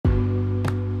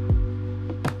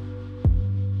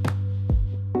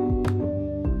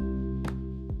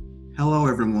Hello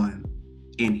everyone,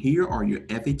 and here are your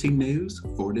FET news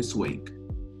for this week.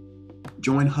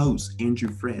 Join host Andrew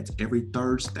Fretz every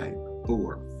Thursday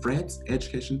for Fretz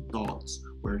Education Thoughts,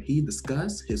 where he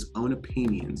discusses his own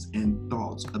opinions and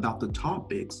thoughts about the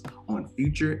topics on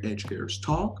Future Educators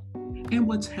Talk and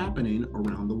what's happening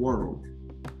around the world.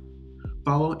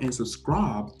 Follow and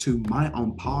subscribe to my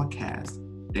own podcast,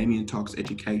 Damien Talks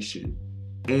Education,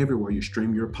 everywhere you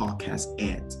stream your podcast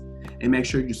at. And make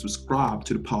sure you subscribe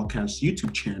to the podcast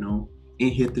YouTube channel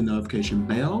and hit the notification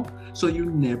bell so you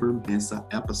never miss an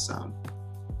episode.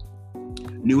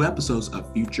 New episodes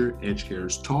of Future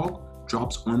Educators Talk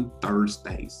drops on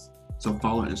Thursdays. So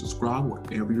follow and subscribe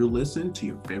wherever you listen to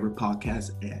your favorite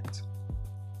podcast at.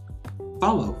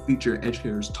 Follow Future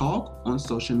Educators Talk on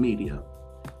social media.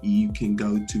 You can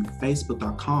go to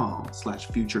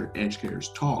facebook.com/Future Educators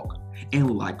Talk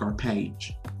and like our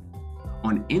page.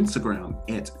 On Instagram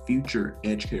at Future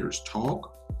Educators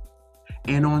Talk,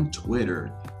 and on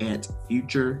Twitter at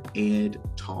Future Ed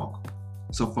Talk.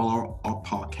 So follow our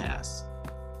podcast.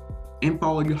 And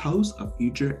follow your host of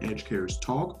Future Educators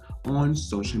Talk on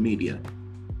social media.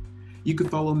 You can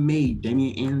follow me,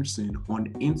 Damien Anderson, on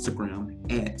Instagram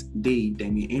at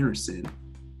 @DamionAnderson,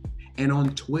 and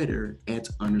on Twitter at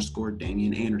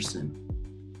 _Damien Anderson.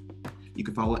 You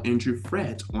can follow Andrew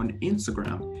Fret on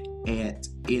Instagram at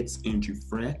It's Andrew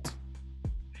Fret,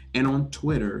 and on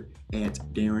Twitter at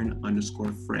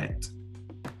Darren_Fret.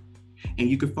 And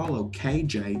you can follow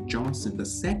KJ Johnson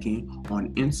II on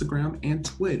Instagram and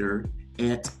Twitter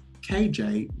at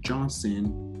KJ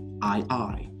Johnson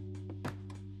II.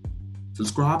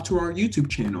 Subscribe to our YouTube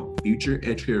channel, Future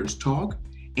Educators Talk,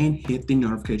 and hit the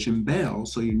notification bell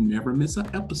so you never miss an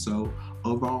episode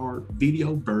of our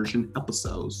video version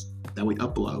episodes that we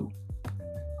upload.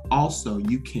 Also,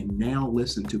 you can now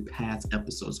listen to past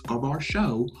episodes of our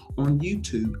show on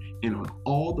YouTube and on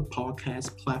all the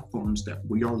podcast platforms that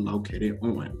we are located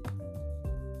on.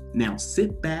 Now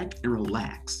sit back and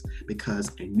relax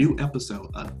because a new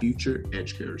episode of Future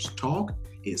Educators Talk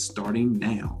is starting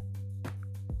now.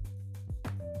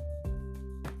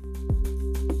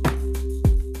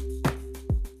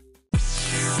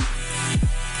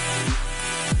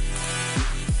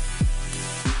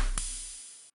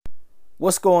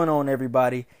 What's going on,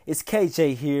 everybody? It's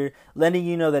KJ here, letting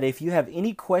you know that if you have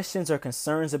any questions or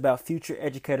concerns about Future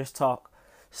Educators Talk,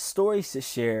 stories to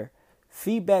share,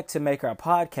 feedback to make our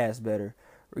podcast better,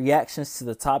 reactions to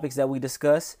the topics that we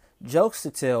discuss, jokes to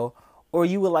tell, or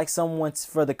you would like someone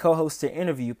for the co-host to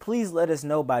interview, please let us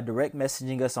know by direct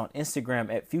messaging us on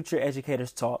Instagram at Future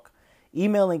Educators Talk,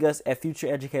 emailing us at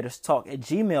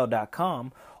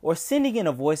futureeducatorstalk@gmail.com, or sending in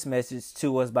a voice message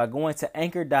to us by going to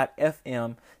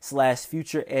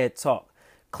anchor.fm/futureedtalk.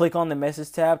 Click on the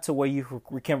message tab to where you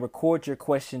can record your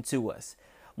question to us.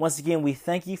 Once again, we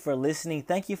thank you for listening.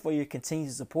 Thank you for your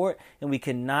continued support, and we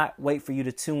cannot wait for you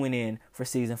to tune in for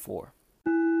season 4.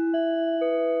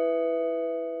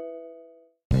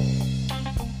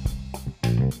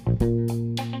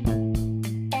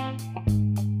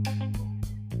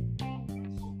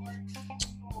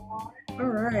 All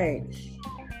right.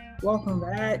 Welcome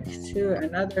back to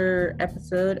another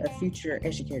episode of Future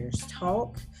Educators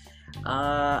Talk.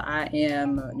 I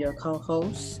am your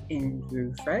co-host,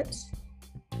 Andrew Fret.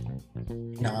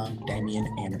 And I'm Damien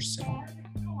Anderson.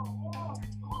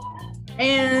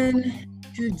 And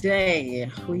today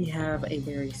we have a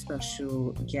very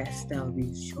special guest that will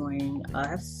be joining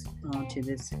us to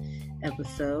this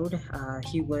episode.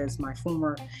 He was my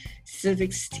former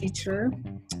civics teacher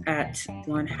at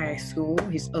one high school.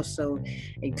 He's also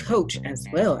a coach as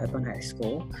well at one high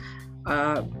school.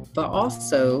 But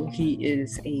also he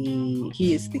is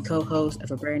the co-host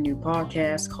of a brand new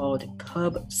podcast called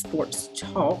Pub Sports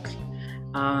Talk.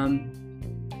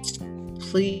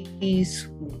 Please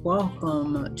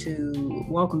welcome to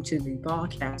the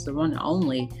podcast, the one and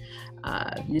only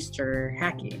Mr.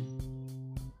 Haake.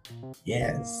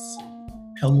 Yes.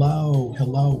 Hello.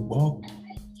 Welcome.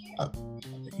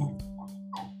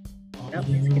 Yep,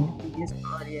 he's going to be his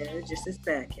audio just a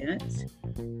second.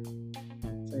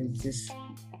 So just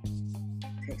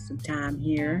take some time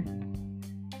here.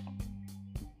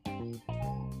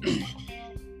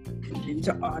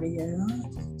 Into audio.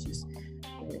 Just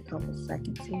wait a couple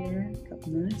seconds here, a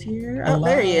couple minutes here. Hello. Oh,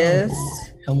 there he is.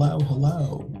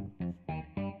 Hello.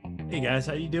 Hey guys,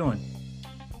 how you doing?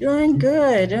 Doing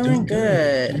good. Doing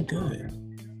good.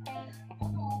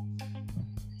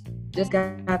 Just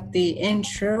got the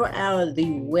intro out of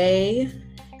the way.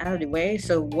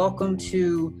 So welcome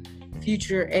to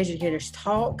Future Educators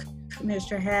Talk,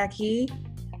 Mr. Haake.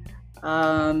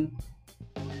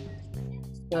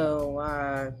 So,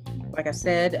 like I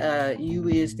said, you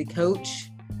is the coach,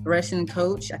 wrestling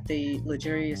coach at the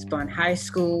Luxurious Bun High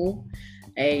School,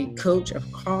 a coach of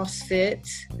CrossFit,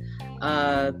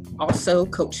 also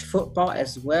coach football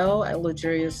as well at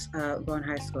Luxurious Bun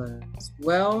High School as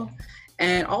well.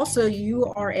 And also you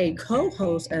are a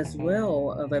co-host as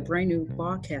well of a brand new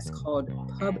podcast called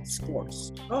Pub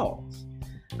Sports Talk.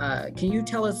 Can you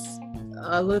tell us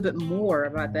a little bit more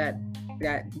about that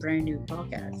brand new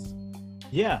podcast?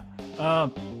 Yeah.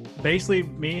 Basically,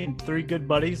 me and three good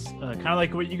buddies, kind of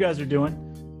like what you guys are doing.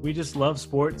 We just love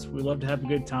sports. We love to have a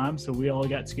good time. So we all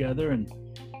got together and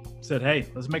said, hey,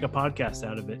 let's make a podcast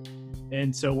out of it.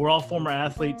 And so we're all former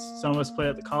athletes. Some of us played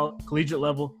at the collegiate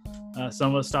level.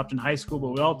 Some of us stopped in high school, but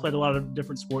we all played a lot of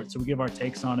different sports. So we give our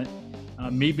takes on it.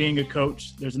 Me being a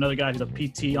coach, there's another guy who's a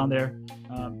PT on there.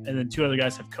 And then two other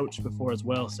guys have coached before as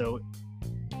well. So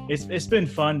it's been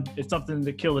fun. It's something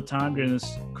to kill the time during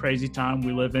this crazy time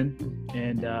we live in.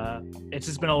 And it's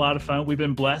just been a lot of fun. We've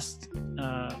been blessed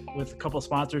with a couple of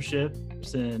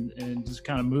sponsorships and just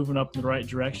kind of moving up in the right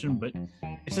direction. But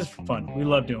it's just fun. We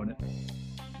love doing it.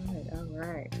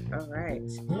 All right.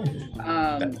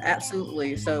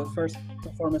 Absolutely. So first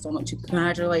and foremost, I want to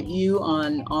congratulate you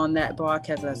on that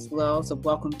broadcast as well. So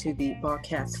welcome to the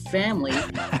broadcast family.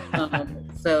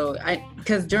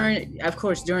 Because during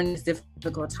this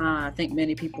difficult time, I think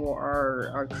many people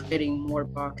are creating more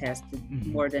podcasts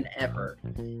more than ever.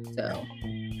 So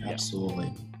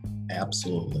Absolutely.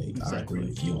 Exactly. I agree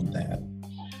with you on that.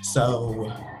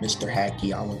 So, Mr.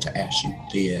 Haake, I want to ask you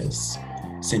this.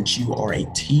 Since you are a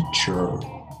teacher,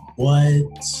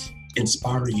 what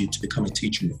inspired you to become a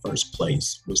teacher in the first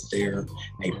place? Was there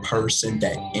a person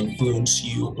that influenced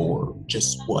you, or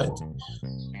just what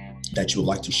that you would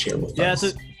like to share with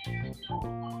us?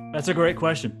 That's a great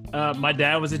question. My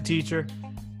dad was a teacher,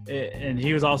 and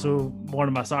he was also one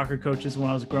of my soccer coaches when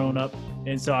I was growing up.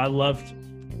 And so I loved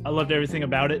everything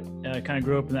about it. I kind of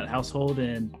grew up in that household,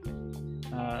 and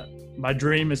my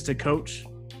dream is to coach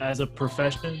as a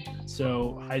profession.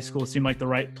 So high school seemed like the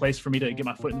right place for me to get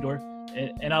my foot in the door.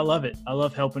 And I love it. I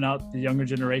love helping out the younger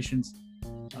generations,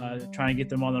 trying to get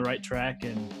them on the right track.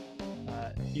 And,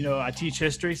 I teach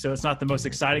history, so it's not the most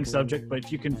exciting subject, but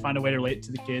if you can find a way to relate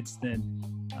to the kids, then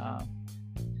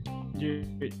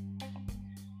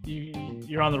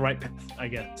you're on the right path, I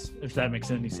guess, if that makes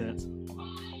any sense.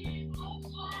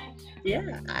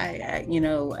 yeah, I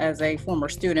as a former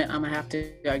student, I'm gonna have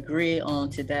to agree on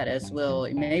to that as well.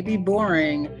 It may be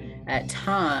boring at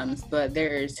times, but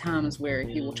there's times where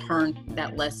he will turn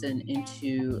that lesson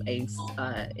into a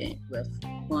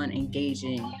fun,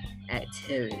 engaging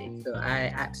activity. So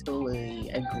I absolutely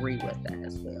agree with that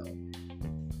as well.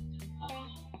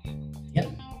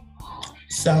 Yep.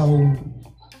 So,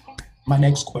 my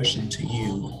next question to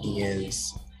you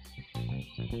is,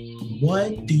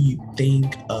 what do you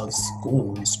think of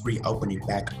schools reopening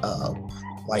back up?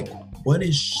 Like,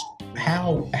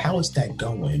 how is that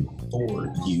going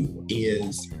for you?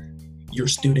 Is your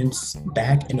students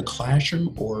back in the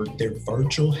classroom, or they're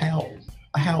virtual? How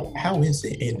is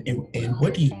it? And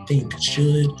what do you think?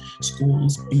 Should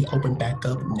schools be open back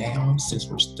up now since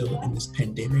we're still in this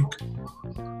pandemic?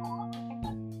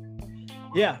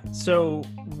 Yeah, so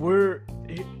we're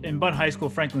in Bun High School,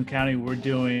 Franklin County. We're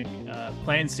doing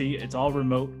Plan C. It's all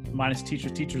remote, minus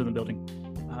teachers in the building.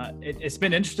 It's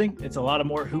been interesting. It's a lot of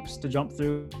more hoops to jump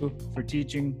through for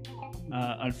teaching.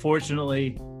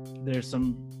 Unfortunately, there's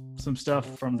some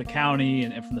stuff from the county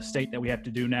and from the state that we have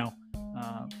to do now,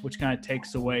 which kind of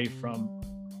takes away from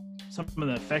some of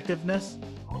the effectiveness.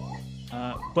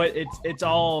 But it's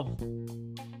all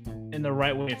in the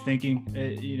right way of thinking.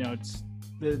 It's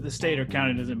the state or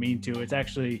county doesn't mean to. It's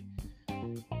actually,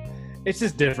 it's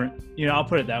just different. I'll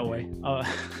put it that way.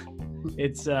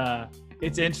 It's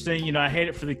interesting. I hate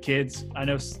it for the kids. I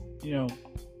know,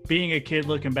 being a kid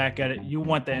looking back at it, you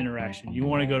want the interaction. You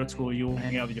want to go to school. You want to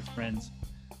hang out with your friends.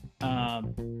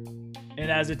 And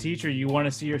as a teacher, you want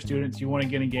to see your students. You want to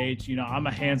get engaged. I'm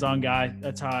a hands-on guy.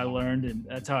 That's how I learned, and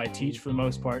that's how I teach for the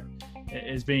most part,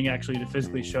 is being actually to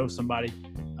physically show somebody.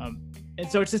 And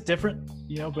so it's just different,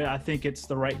 but I think it's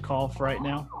the right call for right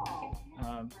now.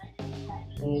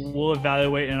 We'll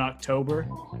evaluate in October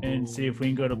and see if we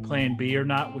can go to Plan B or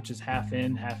not, which is half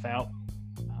in, half out.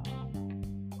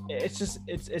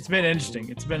 It's been interesting.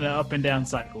 It's been an up and down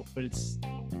cycle, but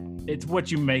it's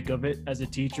what you make of it as a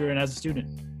teacher and as a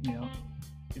student.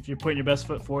 If you're putting your best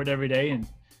foot forward every day and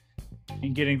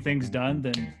getting things done,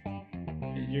 then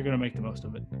you're going to make the most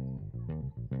of it.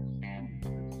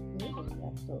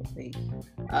 Absolutely.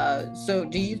 So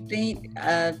do you think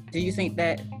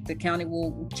that the county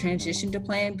will transition to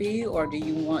Plan B, or do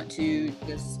you want to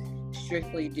just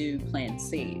strictly do Plan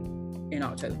C in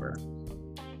October?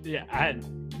 Yeah,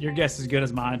 your guess is as good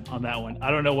as mine on that one.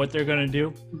 I don't know what they're going to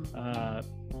do.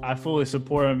 I fully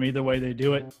support them either way they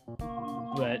do it.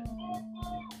 But,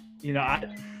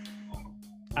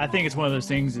 I think it's one of those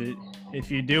things that if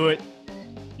you do it,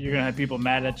 you're going to have people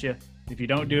mad at you. If you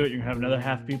don't do it, you're going to have another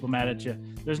half of people mad at you.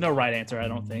 There's no right answer, I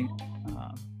don't think.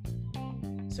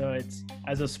 So it's,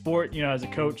 as a sport, as a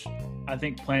coach, I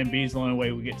think Plan B is the only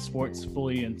way we get sports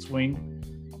fully in swing.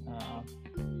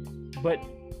 But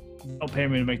don't pay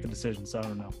me to make the decision, so I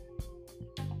don't know.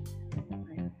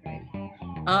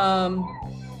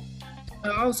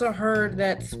 I also heard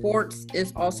that sports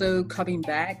is also coming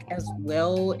back as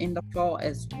well in the fall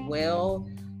as well.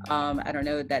 I don't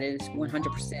know if that is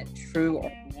 100% true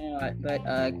or not, but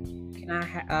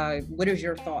what is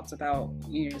your thoughts about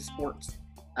sports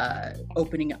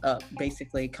opening up,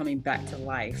 basically coming back to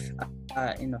life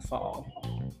in the fall?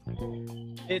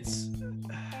 It's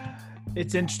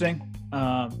interesting,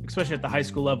 especially at the high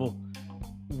school level.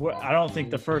 I don't think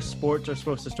the first sports are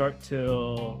supposed to start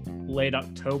till late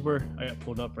October. I got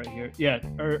pulled up right here. Yeah,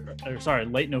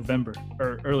 late November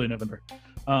or early November.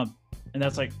 And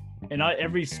that's like, and not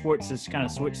every sports has kind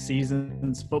of switched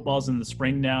seasons. Football's in the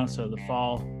spring now, so the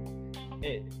fall.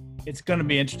 It's going to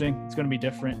be interesting. It's going to be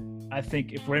different. I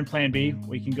think if we're in Plan B,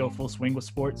 we can go full swing with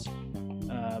sports.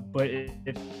 But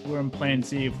if we're in Plan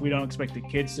C, if we don't expect the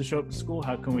kids to show up to school,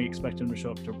 how can we expect them to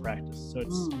show up to practice? So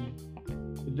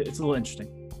it's a little interesting.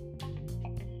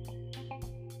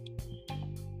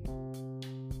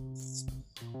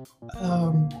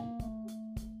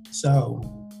 So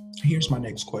here's my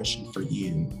next question for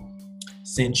you.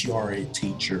 Since you are a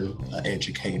teacher, an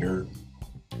educator,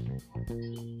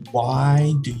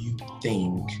 why do you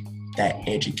think that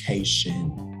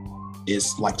education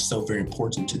is so very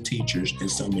important to teachers and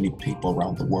so many people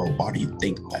around the world? Why do you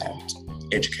think that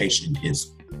education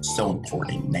is so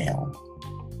important now?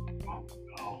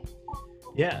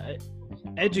 Yeah,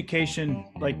 education,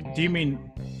 do you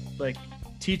mean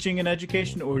teaching and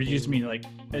education, or do you just mean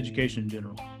education in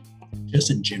general?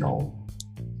 Just in general.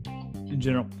 In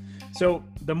general. So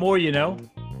the more you know,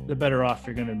 the better off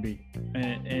you're going to be.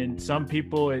 And some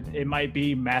people, it might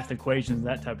be math equations,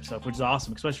 that type of stuff, which is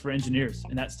awesome, especially for engineers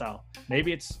in that style.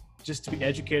 Maybe it's just to be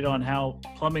educated on how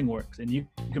plumbing works, and you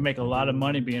can make a lot of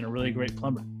money being a really great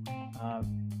plumber.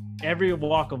 Every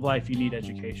walk of life, you need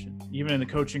education. Even in the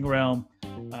coaching realm,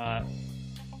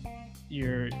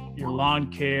 your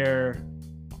lawn care,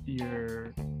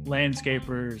 your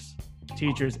landscapers,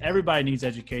 teachers, everybody needs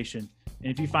education.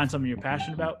 And if you find something you're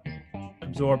passionate about,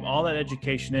 absorb all that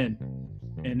education in.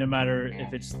 And no matter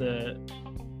if it's the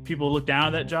people look down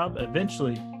at that job,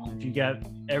 eventually, if you got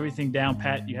everything down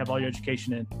pat, you have all your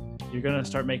education in, you're going to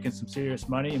start making some serious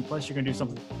money. And plus, you're going to do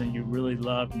something that you really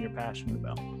love and you're passionate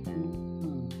about.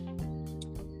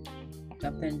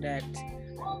 Something that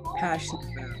passionate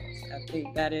about. I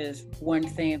think that is one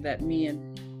thing that me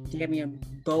and Damian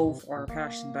both are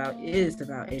passionate about, is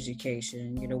about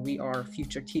education. We are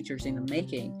future teachers in the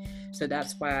making. So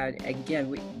that's why, again,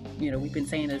 we've been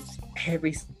saying this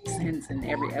every since in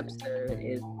every episode,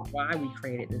 is why we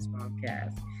created this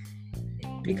podcast.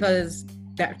 Because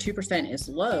that 2% is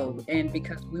low, and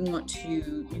because we want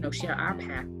to, share our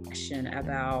passion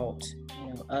about,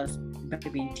 us better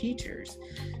being teachers.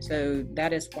 So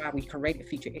that is why we created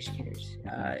Future Educators,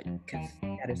 because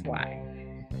that is why.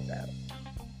 So.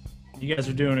 You guys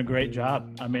are doing a great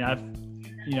job. I mean,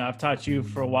 I've taught you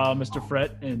for a while, Mr.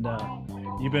 Fret, and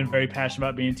you've been very passionate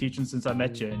about being teaching since I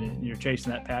met you, and you're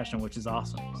chasing that passion, which is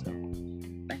awesome. So.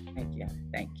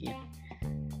 Thank you.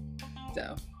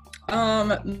 So,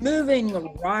 moving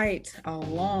right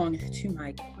along to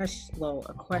my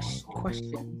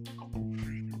question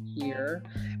here.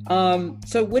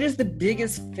 So, what is the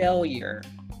biggest failure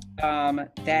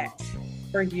that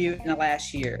for you in the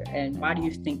last year, and why do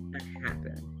you think that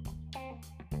happened?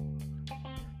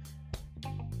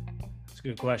 That's a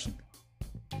good question.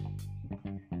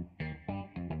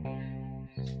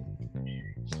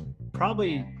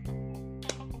 Probably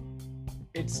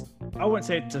I wouldn't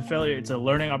say it's a failure, it's a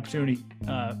learning opportunity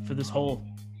for this whole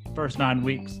first 9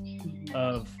 weeks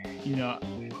of,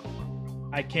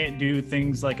 I can't do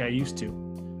things like I used to.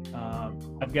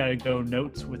 I've got to go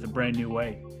notes with a brand new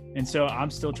way. And so I'm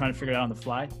still trying to figure it out on the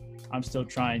fly. I'm still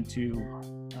trying to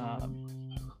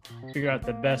figure out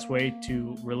the best way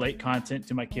to relate content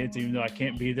to my kids, even though I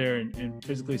can't be there and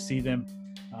physically see them,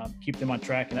 keep them on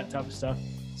track and that type of stuff.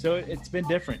 So it's been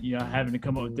different, having to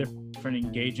come up with different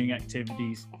engaging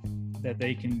activities that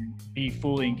they can be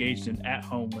fully engaged in at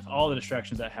home with all the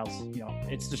distractions at house.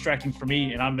 It's distracting for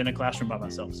me, and I'm in a classroom by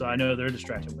myself. So I know they're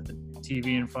distracted with the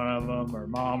TV in front of them, or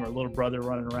mom or little brother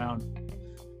running around.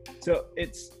 So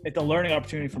it's a learning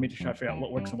opportunity for me to try to figure out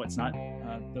what works and what's not.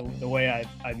 The way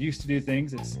I've used to do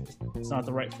things, it's not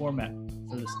the right format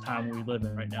for this time we live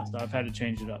in right now. So I've had to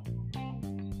change it up.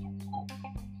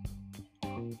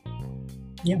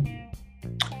 Yeah.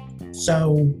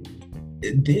 So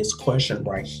this question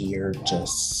right here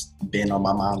just been on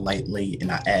my mind lately,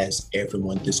 and I ask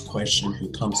everyone this question who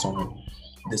comes on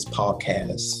this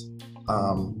podcast.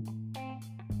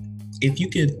 If you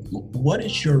could, what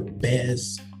is your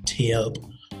best tip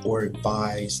or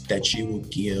advice that you will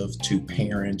give to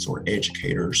parents or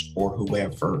educators or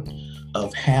whoever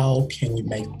of how can we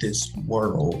make this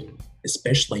world,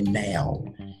 especially now,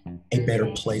 a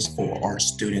better place for our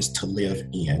students to live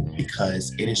in?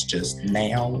 Because it is just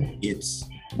now,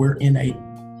 we're in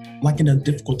a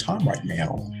difficult time right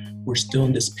now. We're still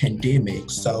in this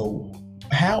pandemic. So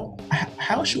how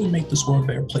should we make this world a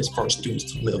better place for our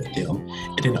students to live in?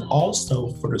 And then also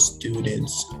for the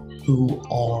students who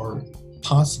are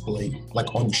possibly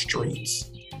like on the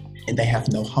streets and they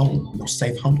have no home, no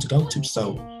safe home to go to.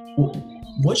 So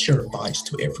what's your advice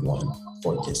to everyone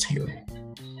for this here?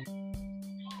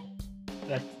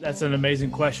 That's an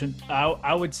amazing question.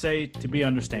 I would say to be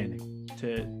understanding,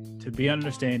 to be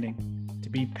understanding, to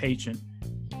be patient,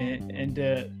 and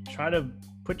to try to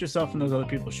put yourself in those other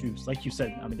people's shoes. Like you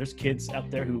said, I mean, there's kids out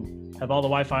there who have all the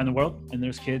Wi-Fi in the world, and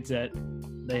there's kids that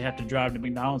they have to drive to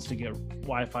McDonald's to get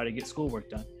Wi-Fi to get schoolwork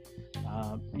done.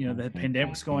 The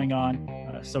pandemic's going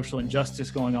on, social injustice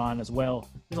going on as well.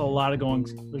 There's a lot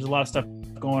of stuff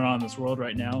going on in this world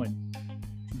right now, and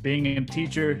being a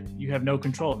teacher, you have no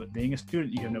control of it. Being a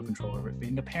student, you have no control over it.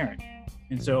 Being a parent.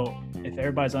 And so if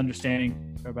everybody's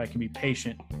understanding, everybody can be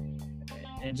patient,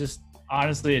 and just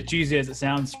honestly, as cheesy as it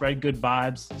sounds, spread good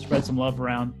vibes, spread some love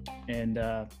around, and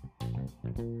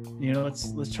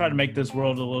let's try to make this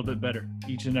world a little bit better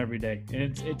each and every day.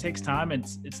 And it takes time, and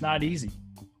it's not easy,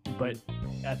 but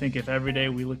I think if every day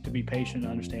we look to be patient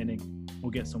and understanding,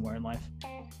 we'll get somewhere in life.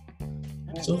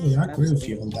 Absolutely, I agree with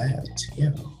you on that.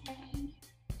 Yeah.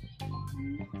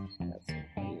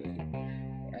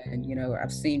 And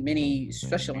I've seen many,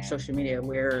 especially on social media,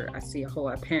 where I see a whole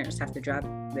lot of parents have to drive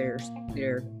their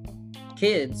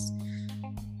kids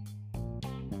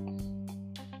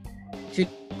to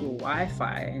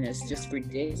Wi-Fi, and it's just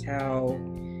ridiculous how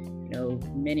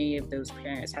many of those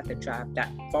parents have to drive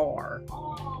that far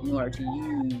in order to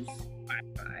use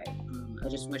Wi-Fi. I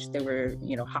just wish there were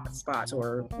hotspots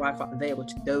or Wi-Fi available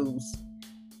to those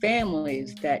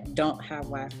families that don't have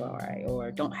Wi-Fi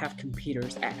or don't have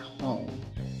computers at home,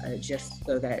 just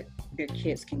so that their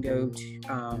kids can go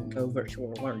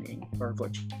virtual learning or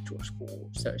virtual school,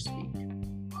 so to speak.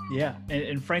 Yeah, and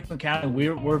in Franklin County,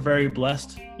 we're very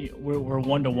blessed. We're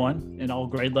 1-to-1 in all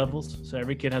grade levels, so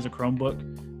every kid has a Chromebook.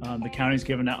 The county's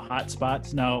giving out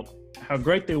hotspots. Now, how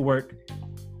great they work,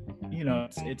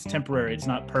 it's temporary. It's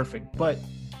not perfect, but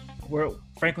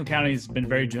Franklin County has been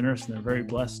very generous, and they're very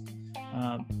blessed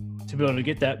to be able to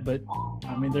get that. But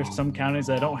I mean, there's some counties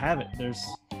that don't have it.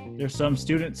 There's some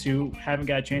students who haven't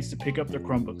got a chance to pick up their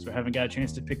Chromebooks or haven't got a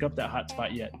chance to pick up that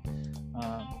hotspot yet.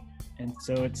 And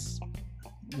so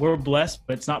we're blessed,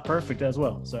 but it's not perfect as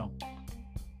well. So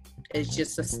it's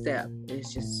just a step.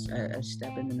 It's just a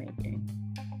step in the making.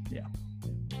 Yeah.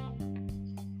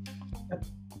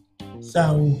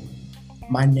 So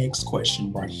my next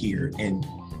question right here, and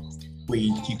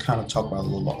you kind of talked about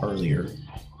it a little earlier.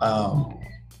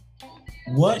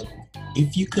 What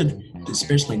if you could,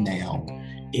 especially now,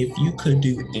 if you could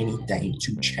do anything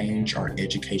to change our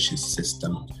education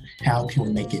system, how can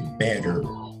we make it better?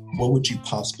 What would you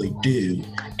possibly do?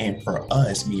 And for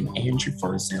us, me and Andrew,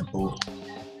 for example,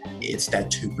 it's that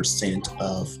 2%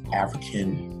 of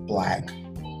African Black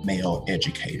male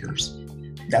educators.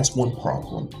 That's one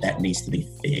problem that needs to be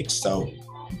fixed. So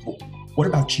what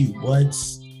about you?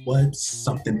 What's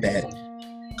something that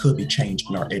could be changed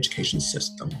in our education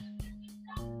system?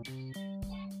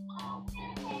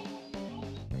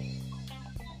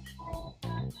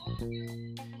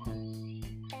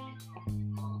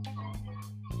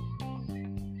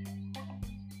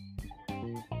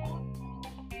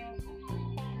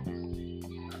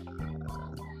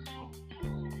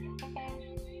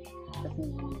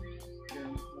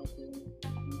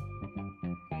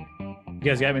 You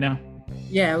guys got me now?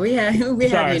 Yeah, we have you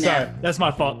now. Sorry, that's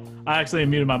my fault. I actually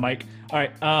muted my mic. All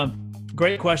right,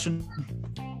 great question.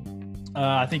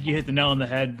 I think you hit the nail on the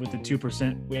head with the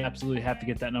 2%. We absolutely have to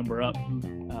get that number up.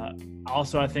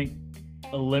 Also, I think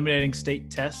eliminating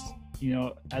state tests.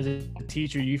 As a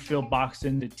teacher, you feel boxed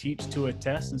in to teach to a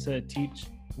test instead of teach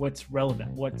what's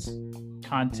relevant, what's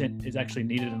content is actually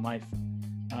needed in life.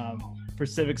 for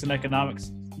civics and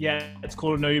economics, yeah, it's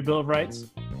cool to know your Bill of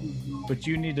Rights, but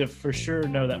you need to for sure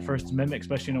know that First Amendment,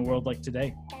 especially in a world like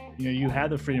today. You have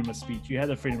the freedom of speech, you have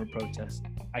the freedom of protest.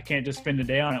 I can't just spend a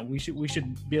day on it. We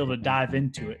should be able to dive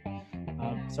into it.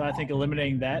 So I think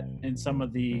eliminating that and some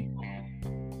of the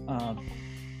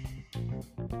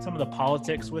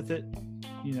politics with it,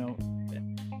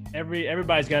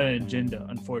 everybody's got an agenda,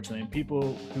 unfortunately, and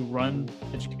people who run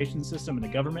the education system and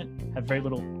the government have very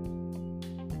little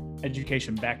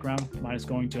education background, minus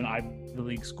going to an Ivy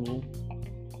League school.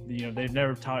 They've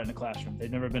never taught in a classroom.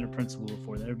 They've never been a principal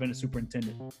before. They've never been a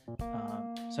superintendent.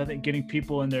 So I think getting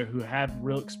people in there who have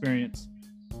real experience,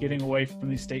 getting away from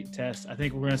these state tests, I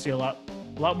think we're going to see a lot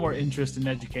more interest in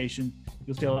education.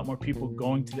 You'll see a lot more people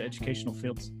going to the educational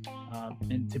fields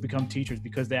and to become teachers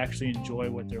because they actually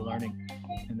enjoy what they're learning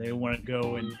and they want to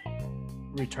go and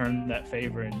return that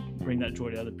favor and bring that joy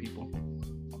to other people.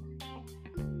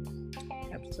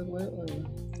 Absolutely.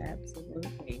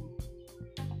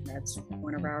 That's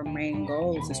one of our main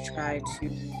goals, is try to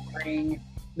bring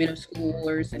middle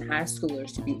schoolers and high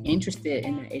schoolers to be interested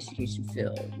in the education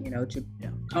field, to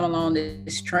come along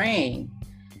this train,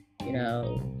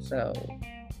 so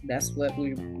that's what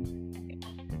we're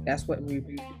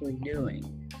basically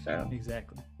doing. So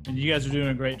exactly. And you guys are doing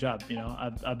a great job.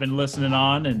 I've been listening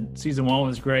on, and season 1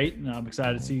 was great, and I'm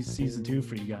excited to see season 2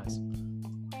 for you guys.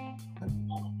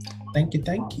 Thank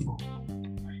you.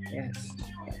 Yes.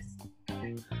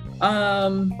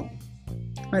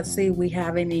 Let's see, we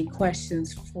have any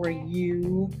questions for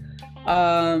you. We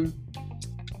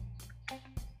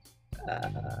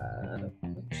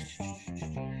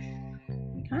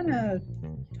kind of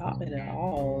taught it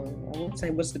all. I would say,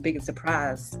 what's the biggest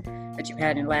surprise that you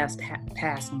had in the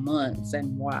past months,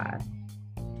 and why?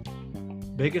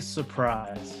 Biggest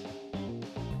surprise,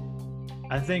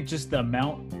 I think just the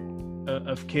amount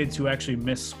of kids who actually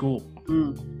miss school.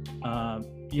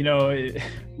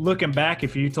 Looking back,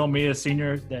 if you told me as a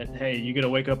senior that, hey, you got to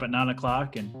wake up at 9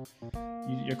 o'clock and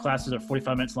your classes are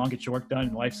 45 minutes long, get your work done,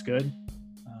 and life's good,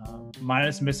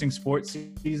 minus missing sports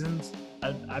seasons,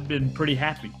 I've been pretty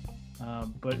happy.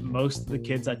 But most of the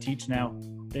kids I teach now,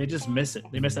 they just miss it.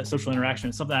 They miss that social interaction.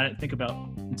 It's something I didn't think about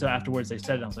until afterwards they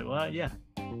said it. I was like, well, yeah,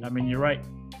 I mean, you're right.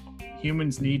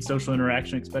 Humans need social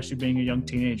interaction, especially being a young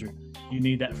teenager. You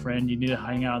need that friend. You need to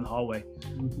hang out in the hallway.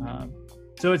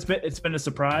 So it's been a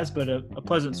surprise, but a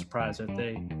pleasant surprise that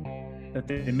they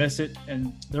miss it,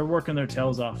 and they're working their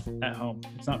tails off at home.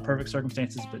 It's not perfect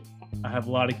circumstances, but I have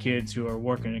a lot of kids who are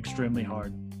working extremely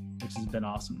hard, which has been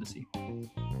awesome to see.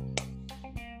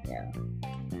 Yeah,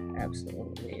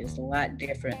 absolutely. It's a lot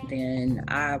different than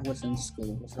I was in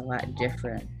school. It's a lot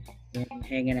different than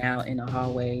hanging out in the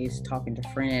hallways, talking to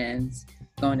friends,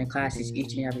 going to classes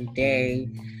each and every day.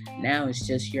 Now it's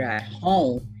just you're at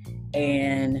home,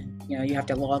 and you have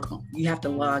to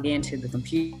log into the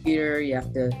computer, you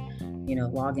have to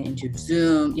log into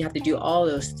Zoom, you have to do all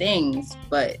those things,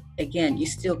 but again, you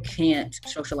still can't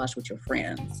socialize with your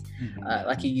friends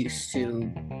like you used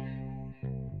to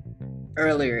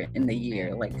earlier in the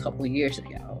year, like a couple of years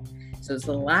ago. So it's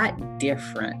a lot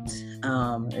different.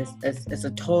 It's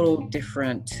a total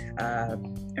different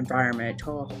environment,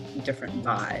 total different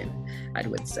vibe, I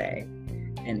would say,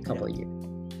 in a couple of years.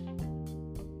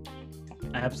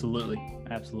 Absolutely.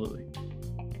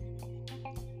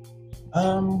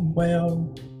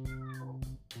 Well,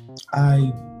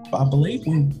 I believe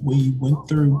we went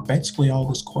through basically all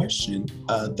this question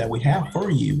that we have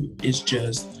for you. It's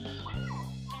just,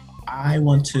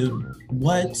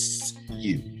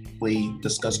 we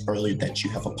discussed earlier that you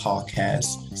have a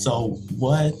podcast. So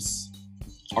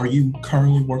are you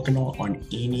currently working on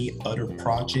any other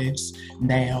projects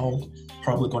now,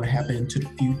 probably going to happen into the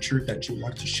future that you'd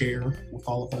like to share with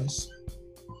all of us?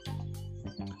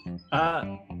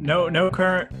 No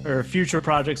current or future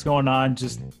projects going on.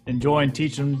 Just enjoying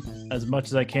teaching as much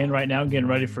as I can right now, getting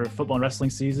ready for football and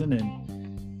wrestling season. And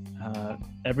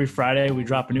every Friday we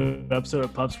drop a new episode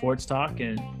of Pub Sports Talk,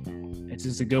 and it's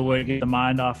just a good way to get the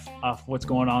mind off what's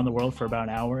going on in the world for about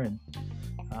an hour. And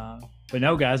but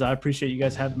no, guys, I appreciate you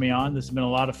guys having me on. This has been a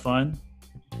lot of fun.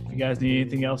 If you guys need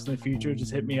anything else in the future,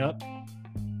 just hit me up.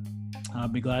 I'll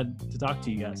be glad to talk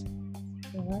to you guys.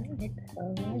 All right.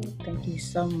 Thank you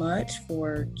so much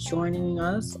for joining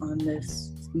us on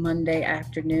this Monday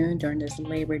afternoon during this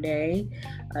Labor Day.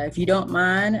 If you don't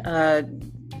mind,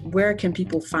 where can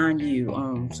people find you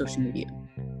on social media?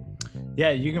 Yeah,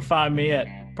 you can find me at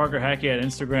Parker Haake at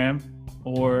Instagram,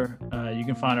 or you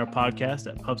can find our podcast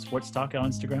at Pub Sports Talk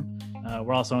on Instagram.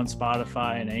 We're also on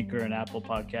Spotify and Anchor and Apple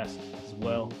Podcasts as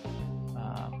well.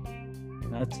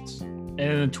 And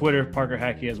then Twitter, Parker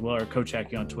Haake as well, or Coach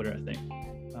Haake on Twitter, I think.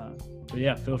 But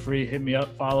yeah, feel free to hit me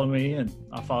up, follow me, and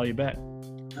I'll follow you back.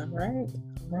 All right.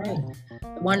 The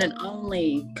one and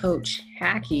only Coach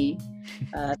Haake.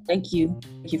 Thank you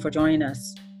for joining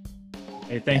us.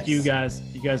 Hey, thank you guys.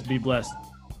 You guys be blessed.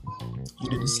 You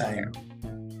do the same.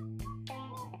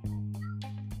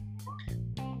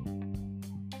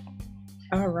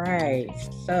 All right.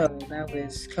 So that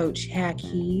was Coach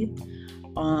Haake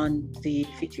on the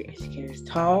Future Educators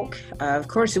Talk. Of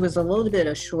course, it was a little bit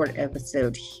of a short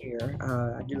episode here.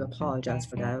 I do apologize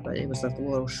for that, but it was a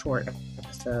little short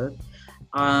episode.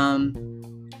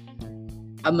 I'm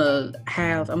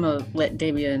gonna let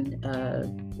Damian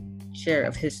share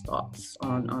of his thoughts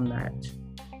on that.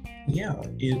 Yeah,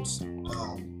 it's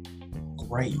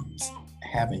great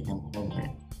having him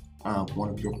on. One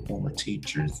of your former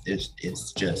teachers is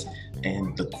just,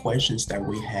 and the questions that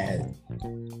we had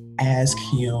asked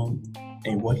him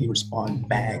and what he responded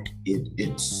back, it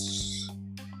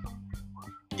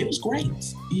was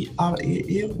great.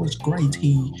 It was great.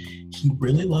 He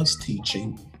really loves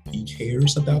teaching. He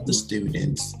cares about the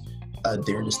students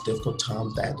during this difficult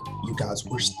time that you guys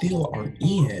were still are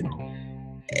in,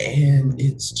 and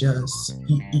it's just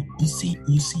you see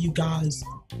you guys.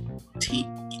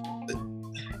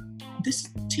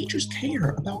 Teachers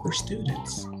care about their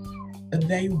students.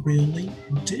 They really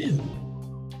do.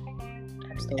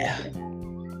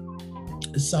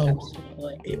 Absolutely. So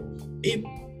Absolutely.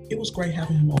 it was great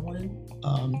having him on,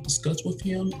 discuss with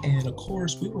him, and of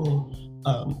course we will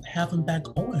have him back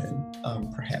on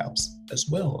perhaps as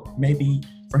well. Maybe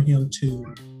for him to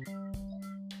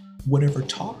whatever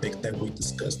topic that we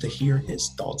discussed, to hear his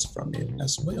thoughts from it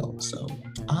as well. So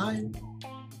I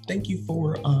thank you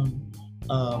for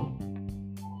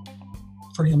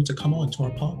him to come on to our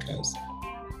podcast.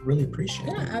 Really appreciate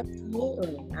it.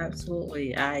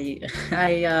 Absolutely. I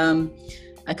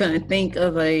couldn't think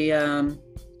of a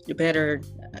better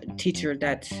teacher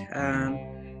that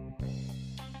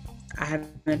I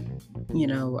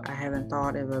haven't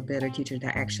thought of a better teacher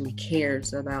that actually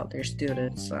cares about their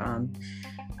students. I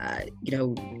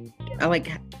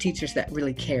like teachers that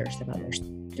really cares about their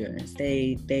students.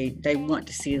 They want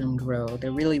to see them grow. They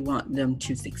really want them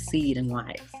to succeed in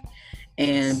life.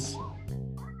 And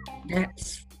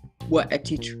that's what a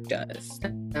teacher does.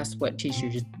 That's what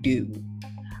teachers do.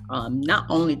 Not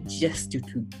only just to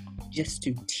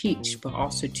teach, but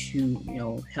also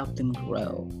to help them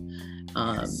grow.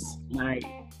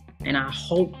 And I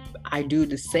hope I do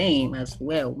the same as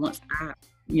well. Once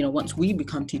we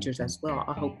become teachers as well,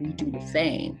 I hope we do the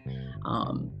same.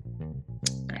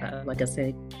 Like I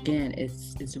said again,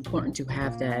 it's important to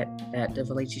have that the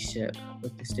relationship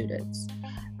with the students,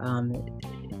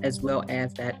 as well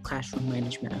as that classroom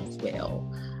management as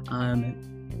well.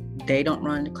 They don't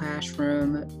run the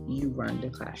classroom, you run the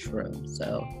classroom.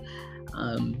 So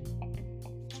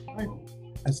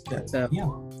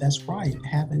that's right.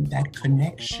 Having that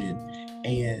connection,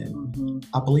 and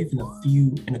I believe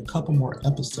in a couple more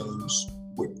episodes,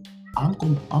 I'm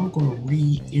going to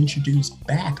reintroduce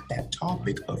back that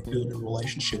topic of building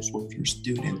relationships with your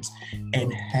students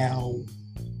and how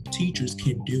teachers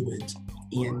can do it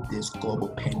in this global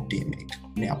pandemic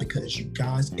now, because you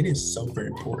guys, it is so very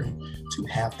important to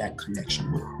have that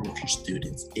connection with your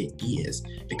students. It is,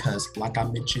 because like I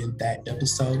mentioned that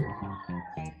episode,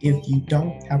 if you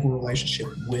don't have a relationship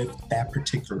with that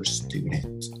particular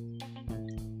student,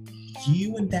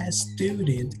 you and that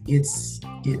student, it's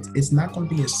not going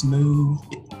to be a smooth,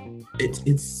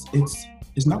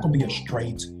 it's not going to be a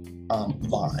straight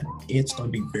line. It's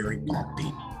going to be very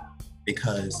bumpy,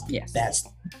 because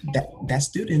that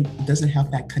student doesn't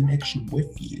have that connection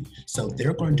with you. So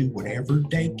they're going to do whatever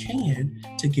they can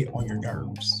to get on your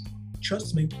nerves.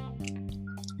 Trust me.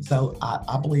 So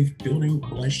I believe building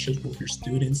relationships with your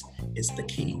students is the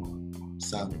key.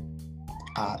 So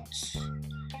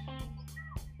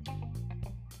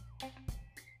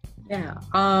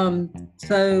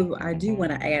so I do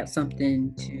want to add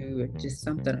something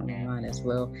on my mind as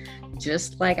well.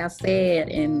 Just like I said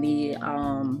in the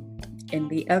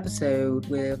episode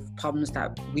with problems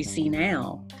that we see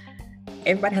now,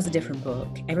 everybody has a different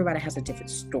book. Everybody has a different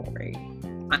story.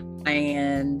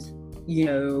 And,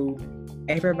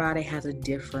 everybody has a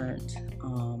different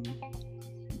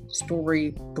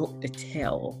story book to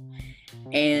tell.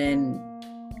 And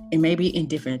it may be in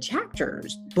different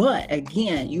chapters, but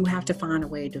again, you have to find a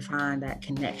way to find that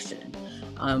connection.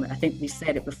 I think we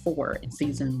said it before in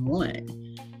season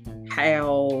 1,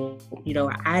 how,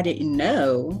 I didn't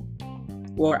know,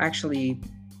 or actually,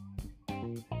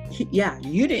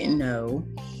 you didn't know.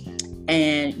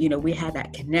 And, we had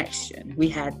that connection. We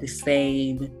had the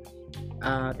same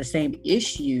the same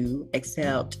issue,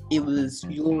 except it was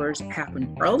yours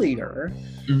happened earlier,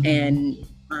 Mhm. and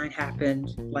mine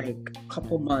happened like a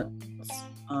couple months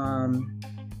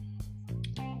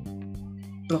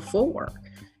before.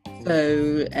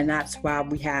 So, and that's why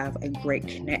we have a great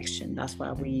connection. That's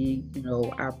why we,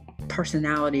 our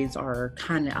personalities are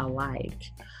kind of alike.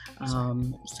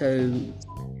 So,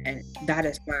 and that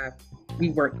is why we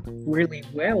work really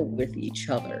well with each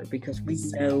other, because we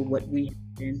know what we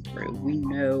have been through. We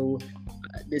know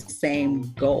the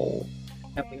same goal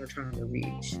that we are trying to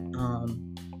reach.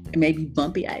 It may be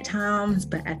bumpy at times,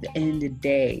 but at the end of the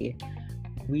day,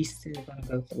 we still gonna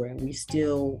go through it. We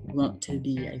still want to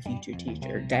be a future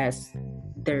teacher.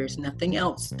 There's nothing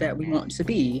else that we want to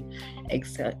be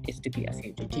except is to be a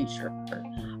future teacher.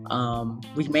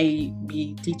 We may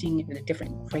be teaching at a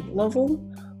different grade level,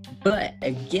 but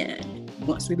again,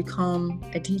 once we become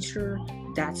a teacher,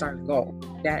 that's our goal.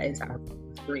 That is our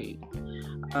grade.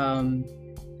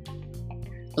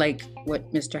 Like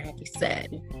what Mr. Haake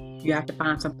said, you have to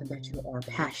find something that you are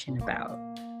passionate about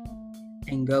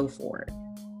and go for it.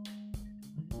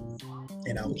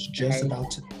 And I was just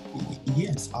about to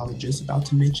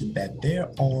mention that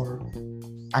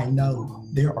I know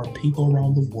there are people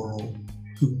around the world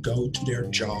who go to their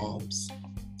jobs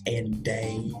and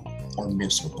they are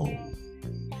miserable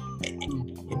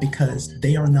because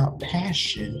they are not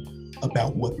passionate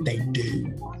about what they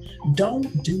do.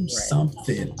 Don't do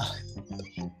something.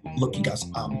 Look, you guys,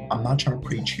 I'm not trying to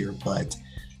preach here, but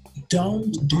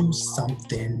don't do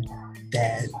something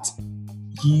that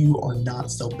you are not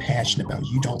so passionate about.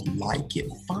 You don't like it.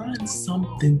 Find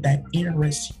something that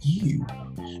interests you.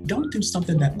 Don't do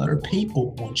something that other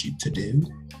people want you to do,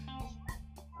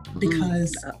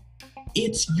 because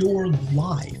it's your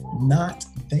life, not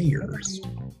theirs.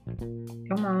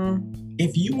 Come on.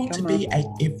 If you want to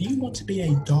be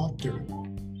a doctor,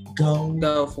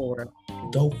 go for it.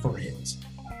 Go for it.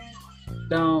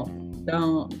 Don't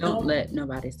let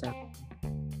nobody stop.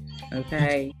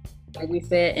 Okay. Like we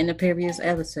said in the previous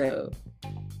episode,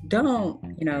 don't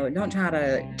try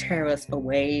to tear us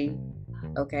away.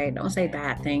 Okay. Don't say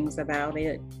bad things about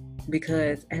it,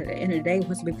 because at the end of the day,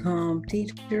 once we become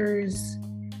teachers,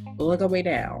 look our way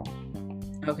down.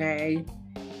 Okay.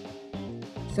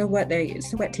 So what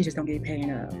teachers don't get paid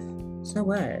enough? So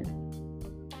what?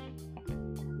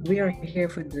 We are here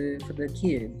for the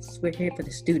kids. We're here for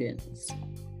the students.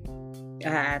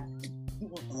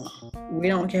 We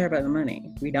don't care about the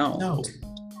money. We don't. No.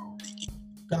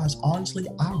 Guys, honestly,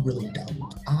 I really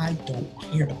don't. I don't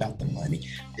care about the money.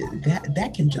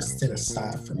 That can just sit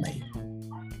aside for me.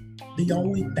 The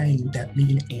only thing that me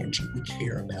and Andrew we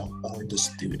care about are the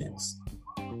students.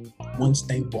 Once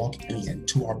they walk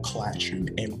into our classroom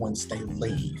and once they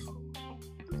leave,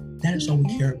 that is all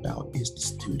we care about is the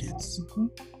students.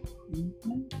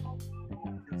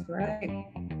 That's right.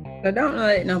 So don't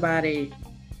let nobody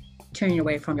turn you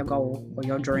away from your goal or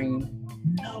your dream.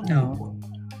 No.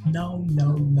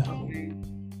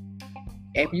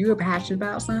 If you're passionate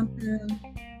about something,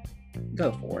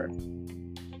 go for it.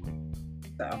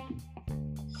 So.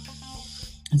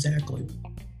 Exactly.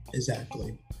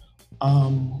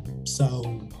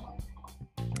 So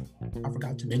I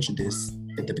forgot to mention this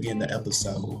at the beginning of the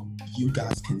episode. You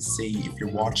guys can see, if you're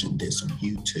watching this on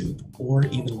YouTube or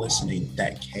even listening,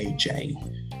 that KJ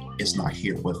is not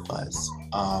here with us.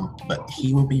 But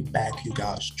he will be back, you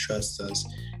guys, trust us,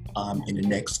 in the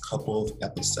next couple of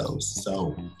episodes.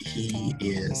 So he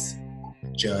is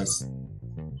just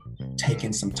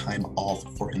taking some time off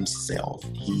for himself.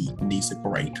 He needs a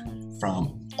break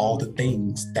from all the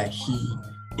things that he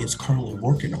is currently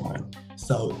working on.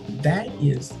 So that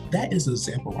is an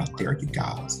example right there, you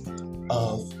guys,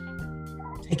 of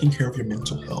taking care of your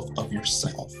mental health, of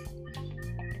yourself.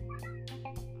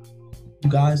 You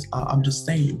guys, I'm just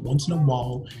saying, once in a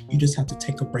while, you just have to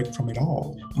take a break from it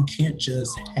all. You can't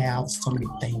just have so many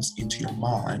things into your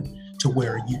mind to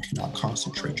where you cannot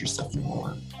concentrate yourself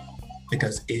anymore,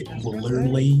 because it will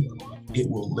literally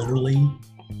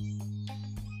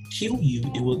kill you.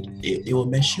 It will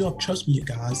mess you up. Trust me, you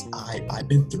guys. I've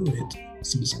been through it,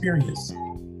 some experience.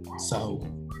 So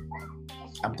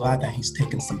I'm glad that he's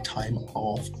taking some time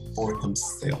off for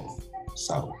himself.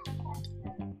 So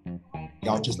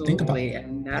y'all just think about it.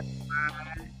 And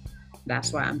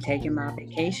that's why I'm taking my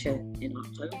vacation in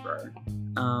October,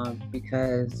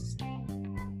 because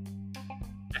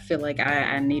I feel like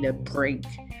I need a break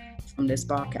from this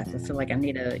podcast. I feel like I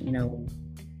need to,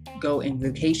 go in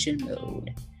vacation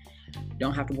mode.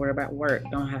 Don't have to worry about work.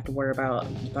 Don't have to worry about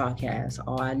the podcast.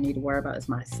 All I need to worry about is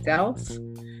myself,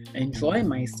 enjoy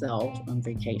myself on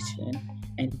vacation,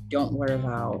 and don't worry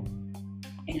about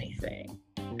anything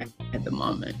at the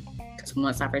moment. Because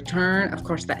once I return, of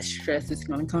course, that stress is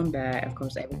going to come back. Of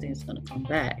course, everything's going to come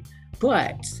back.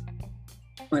 But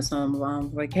once I'm on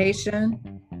vacation,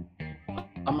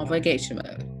 I'm on vacation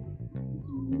mode.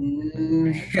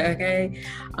 Okay,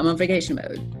 I'm on vacation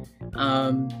mode.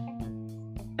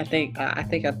 I think I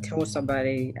told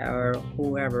somebody or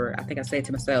whoever. I think I said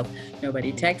to myself,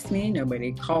 nobody text me,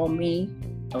 nobody call me,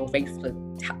 no Facebook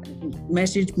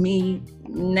message me,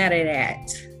 none of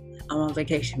that. I'm on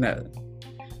vacation mode.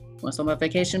 Once I'm on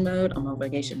vacation mode, I'm on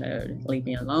vacation mode. Leave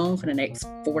me alone for the next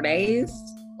 4 days.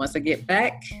 Once I get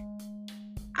back,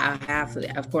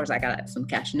 of course, I got some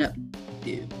catching up to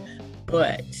do,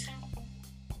 but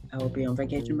I will be on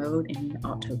vacation mode in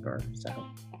October. So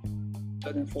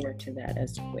looking forward to that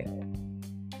as well.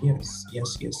 Yes.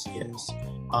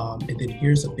 And then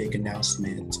here's a big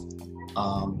announcement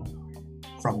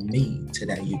from me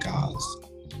today, you guys.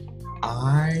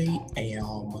 I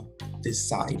am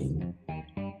deciding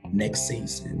next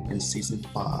season, in season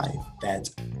 5, that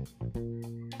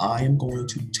I am going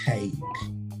to take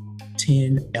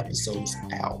 10 episodes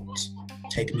out.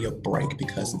 Take me a break,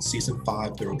 because in season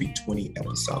 5 there will be 20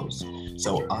 episodes.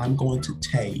 So I'm going to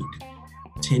take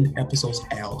 10 episodes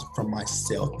out for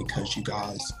myself, because you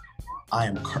guys, I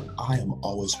am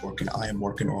always working. I am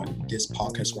working on this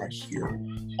podcast right here,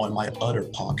 on my other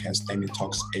podcast, Damien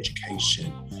Talks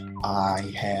Education.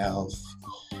 I have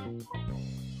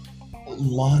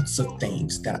lots of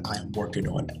things that I am working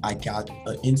on. I got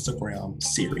an Instagram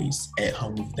series, At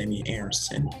Home with Damien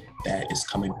Anderson, that is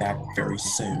coming back very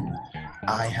soon.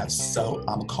 I'm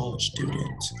a college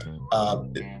student.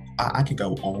 I could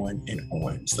go on and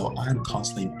on. So I'm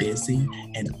constantly busy,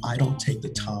 and I don't take the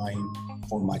time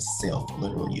for myself,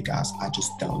 literally, you guys. I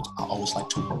just don't. I always like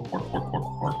to work.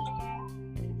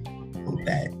 So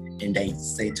that, and they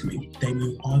say to me,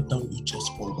 Damien, why don't you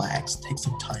just relax, take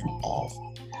some time off?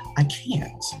 I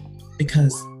can't,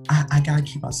 because I gotta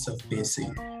keep myself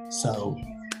busy. So,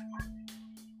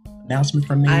 announcement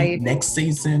from me, next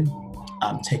season,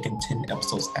 I'm taking 10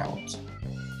 episodes out.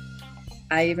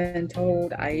 I even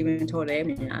told Amy,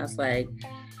 I was like,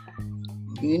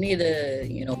 you need to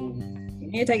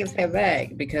take a step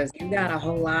back, because you got a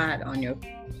whole lot on your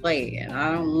plate, and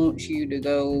I don't want you to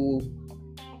go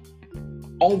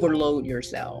overload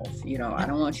yourself. I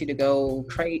don't want you to go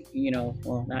crazy,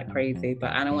 well, not crazy,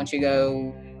 but I don't want you to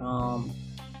go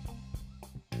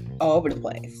all over the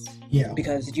place. Yeah.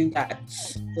 Because you got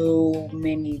so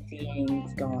many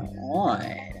things going on.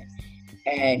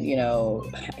 And,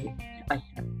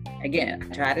 again, I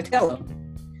try to tell him.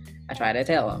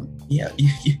 Yeah,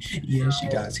 yes, you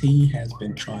guys. He has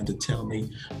been trying to tell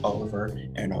me over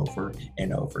and over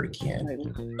and over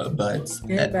again. But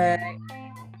get back.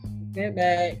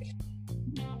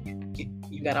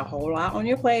 You got a whole lot on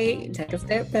your plate. Take a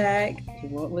step back. He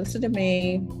won't listen to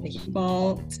me. He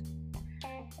won't.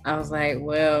 I was like,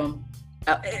 well,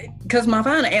 because my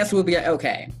final answer would be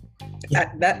okay.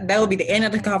 Yeah. That will be the end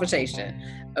of the conversation.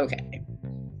 Okay.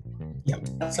 Yep.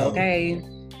 So, okay.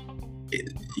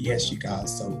 Yes, you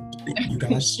guys. So, you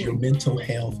guys, your mental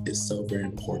health is so very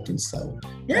important. So,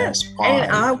 yes. And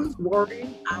I was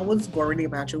worried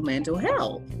about your mental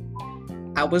health.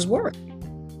 I was worried.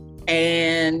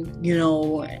 And,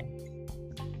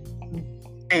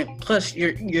 and plus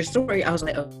your story, I was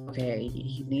like, okay,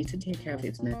 he needs to take care of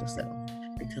his mental self,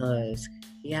 because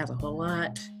he has a whole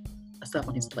lot of stuff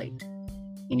on his plate.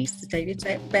 He needs to take a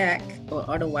step back, or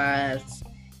otherwise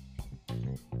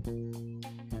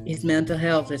his mental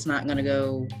health is not going to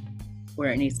go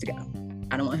where it needs to go.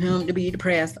 I don't want him to be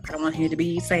depressed. I don't want him to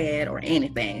be sad or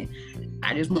anything.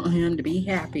 I just want him to be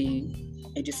happy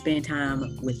and just spend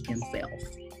time with himself.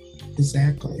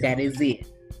 Exactly. That is it.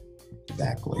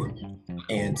 Exactly.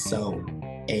 And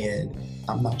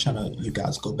I'm not trying to, you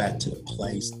guys, go back to the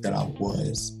place that I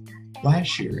was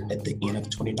last year at the end of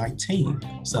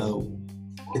 2019. So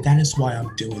that is why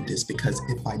I'm doing this, because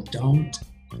if I don't,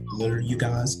 literally, you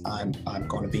guys, I'm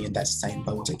going to be in that same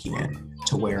boat again,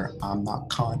 to where I'm not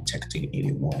contacting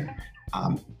anyone.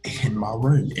 I'm in my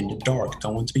room in the dark,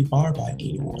 don't want to be bothered by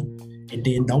anyone. And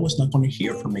then no one's not going to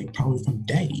hear from me, probably from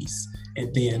days.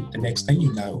 And then the next thing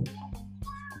you know,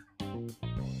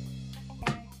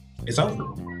 it's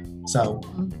over. So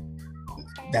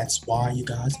that's why, you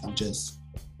guys, I'm just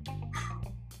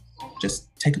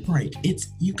take a break.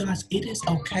 You guys, it is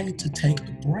okay to take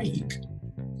a break.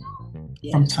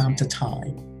 Yes. From time to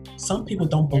time. Some people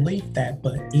don't believe that,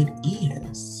 but it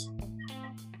is.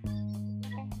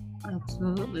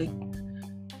 Absolutely.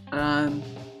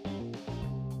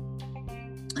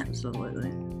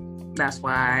 Absolutely. That's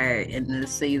why in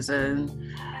this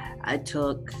season, I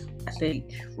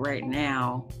think right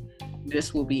now,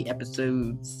 this will be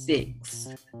episode 6,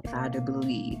 if I do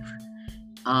believe.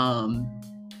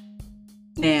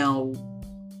 Now,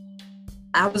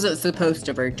 I wasn't supposed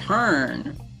to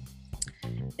return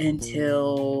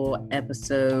until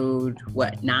episode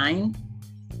 9?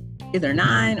 Either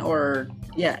 9 or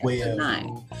with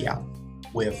 9. Yeah,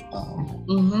 with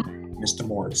Mr.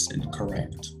 Morrison,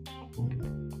 correct?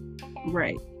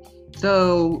 Right.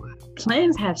 So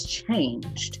plans has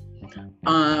changed.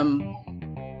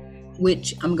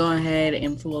 Which I'm going ahead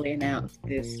and fully announce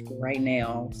this right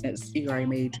now, since you already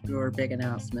made your big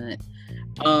announcement.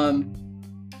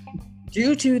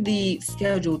 Due to the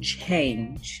schedule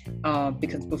change,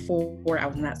 because before I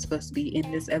was not supposed to be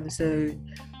in this episode,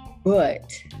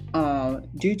 but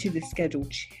due to the schedule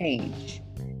change,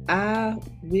 I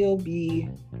will be.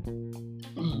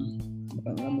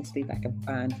 Let me see if I can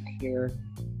find it here.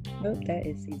 Nope, that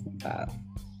is season 5,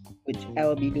 which I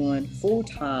will be doing full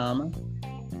time.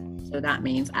 So that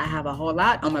means I have a whole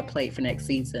lot on my plate for next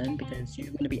season, because you're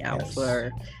going to be out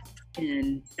for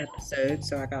 10 episodes.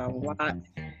 So I got a lot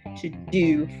to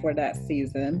do for that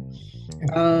season.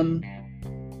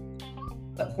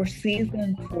 But for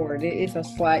season 4, there is a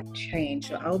slight change.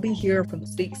 So I'll be here from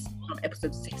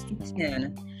episode 6 to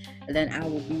 10, and then I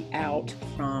will be out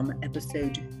from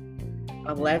episode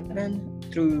 11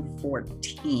 through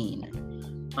 14.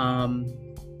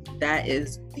 That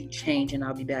is the change, and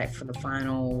I'll be back for the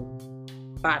final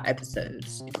 5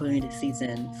 episodes, including the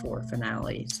season 4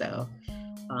 finale. So,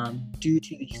 due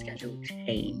to the schedule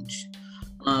change,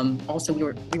 also we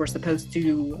were supposed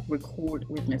to record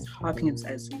with Miss Hopkins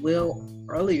as well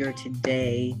earlier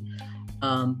today,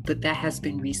 but that has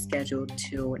been rescheduled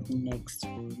till next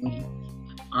week,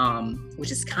 which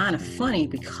is kind of funny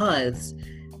because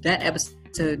that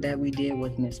episode that we did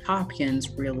with Miss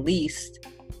Hopkins released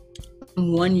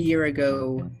 1 year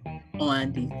ago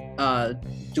on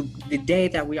the day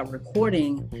that we are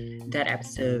recording that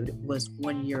episode was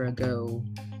 1 year ago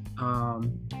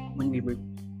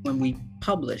when we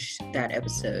published that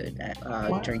episode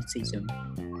during season.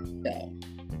 So,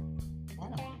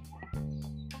 Wow.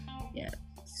 yes.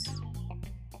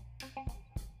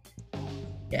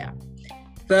 Yeah.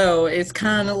 So it's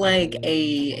kind of like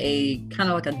a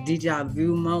deja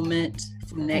vu moment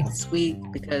for next week,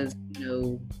 because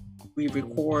we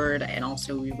record and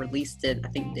also we released it. I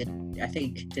think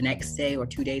the next day or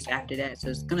 2 days after that. So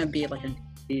it's gonna be like a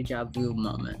deja vu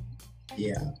moment.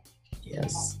 Yeah.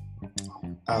 Yes.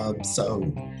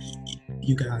 So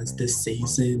you guys, this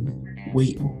season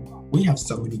we have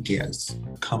so many guests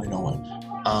coming on.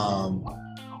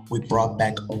 We brought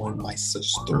back on my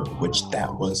sister, which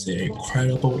that was an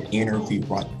incredible interview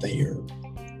right there.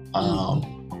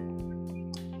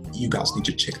 You guys need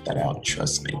to check that out.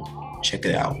 Trust me, check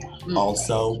it out.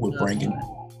 Also, we're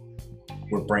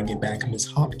bringing back Miss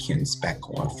Hopkins back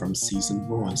on from season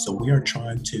 1. So we are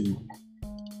trying to,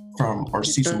 from our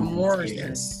season 1.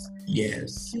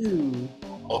 Yes.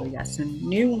 We got some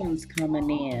new ones coming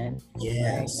in.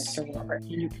 Yes. Mr. Robert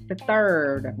Henry III,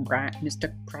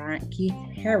 Mr. Brian Keith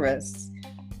Harris,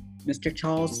 Mr.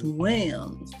 Charles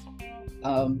Williams.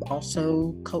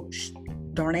 Also, Coach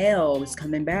Darnell is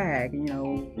coming back. You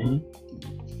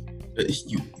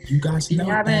guys know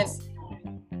that.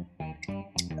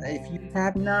 If you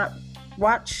have not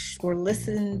watched or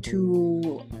listened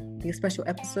to the special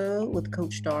episode with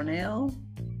Coach Darnell,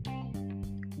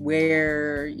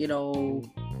 where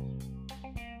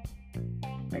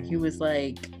like he was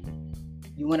like,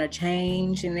 "You want to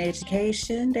change in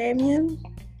education, Damien?"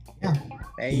 Yeah.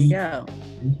 There you go.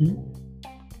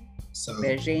 So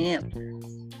there's your answer.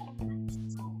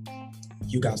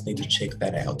 You guys need to check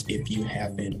that out if you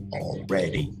haven't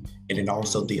already. And then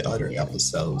also the other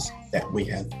episodes that we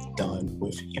have done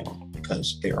with him,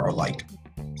 because there are like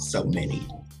so many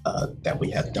that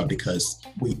we have done, because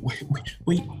we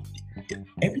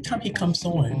every time he comes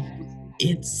on,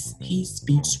 he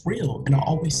speaks real, and I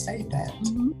always say that.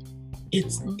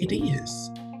 It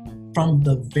is from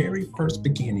the very first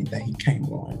beginning that he came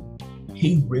on.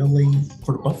 He really,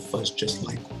 for both of us, just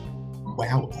like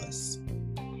wowed us.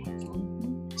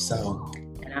 So,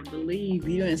 and I believe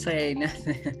you didn't say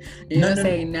nothing. You didn't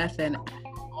say nothing at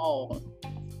all.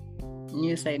 You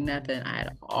didn't say nothing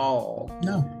at all.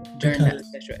 No, during that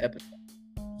special episode.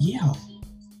 Yeah.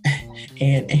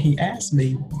 And he asked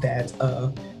me that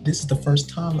this is the first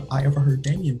time I ever heard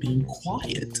Damien being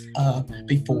quiet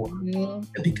before.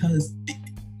 Because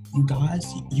you guys,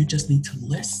 you just need to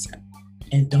listen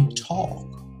and don't talk.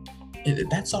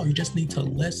 That's all. You just need to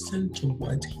listen to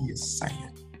what he is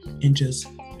saying and just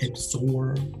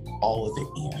absorb all of it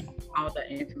in. All the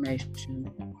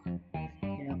information.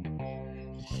 Yeah.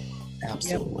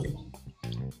 Absolutely.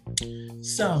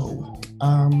 So,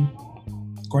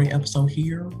 great episode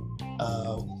here.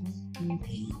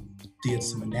 We did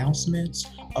some announcements.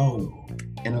 Oh,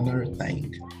 and another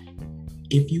thing.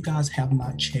 If you guys have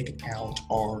not checked out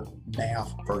our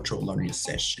math virtual learning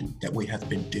session that we have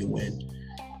been doing,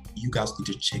 you guys need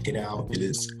to check it out. It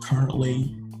is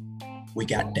currently, we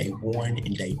got day 1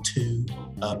 and day 2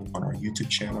 up on our YouTube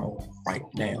channel right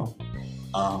now.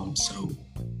 So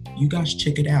you guys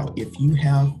check it out. If you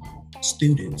have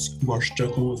students who are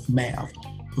struggling with math,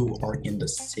 who are in the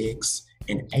 6th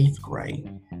and 8th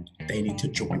grade, they need to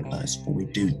join us when we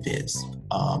do this.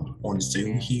 On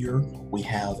Zoom here, we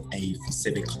have a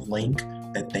specific link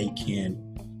that they can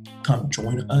come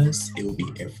join us. It will be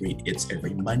every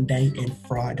Monday and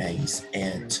Fridays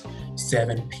at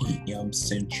 7 p.m.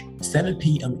 Central, 7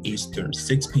 p.m. Eastern,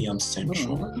 6 p.m.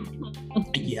 Central.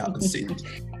 Yeah,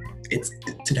 it's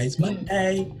today's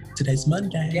Monday. Today's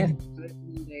Monday. Yes,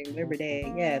 Labor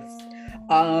Day. Yes.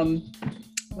 I'm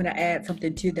gonna add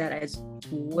something to that as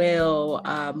well.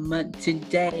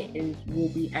 Today will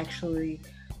be actually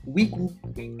week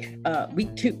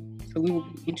 2. So we will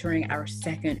be entering our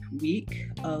 2nd week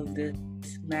of this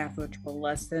math virtual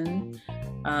lesson.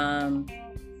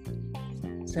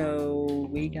 So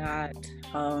we got,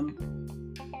 I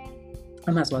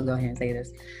might as well go ahead and say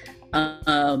this.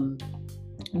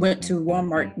 Went to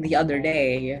Walmart the other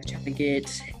day trying to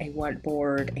get a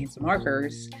whiteboard and some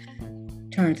markers.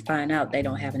 Turned to find out they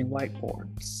don't have any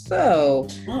whiteboards. So,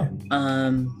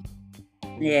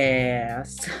 yeah.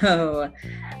 So,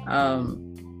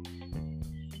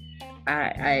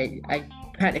 I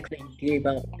practically gave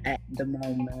up at the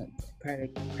moment.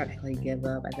 Practically give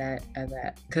up at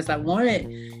that because I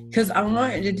wanted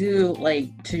to do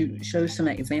to show some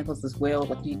examples as well,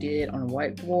 like you did on a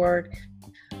whiteboard.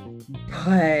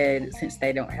 But since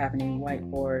they don't have any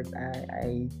whiteboards,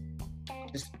 I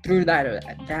just threw that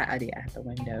idea out the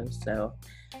window. So,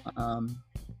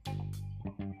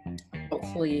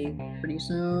 hopefully pretty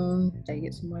soon they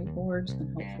get some whiteboards,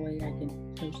 and hopefully I can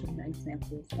show some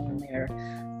examples on there.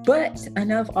 But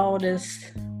enough all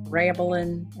this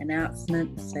rambling,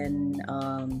 announcements, and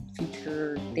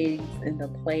future things in the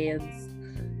plans.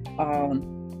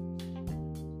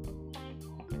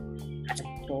 I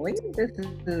believe this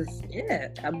is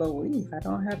it. I believe I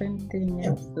don't have anything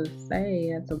else to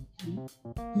say at the moment.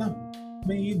 No,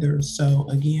 me either. So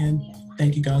again,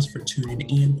 thank you guys for tuning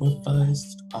in with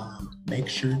us. Make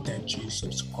sure that you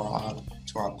subscribe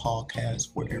to our podcast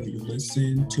wherever you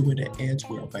listen to it at.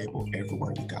 We're available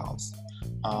everywhere, you guys.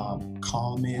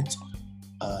 Comment,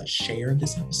 share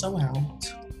this episode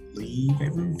out, leave a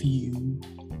review,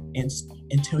 and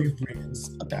tell your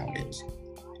friends about it.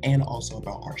 And also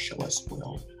about our show as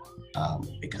well,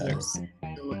 because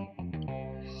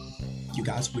you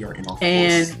guys, we are in our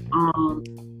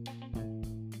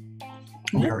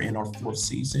fourth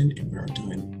season, and we are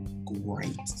doing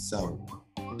great. So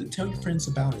tell your friends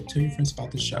about it. Tell your friends about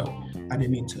the show. I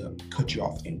didn't mean to cut you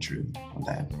off, Andrew, on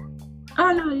that.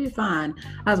 Oh no, you're fine.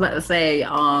 I was about to say,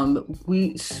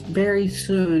 we very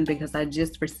soon, because I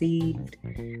just received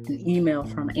an email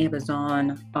from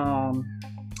Amazon.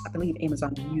 I believe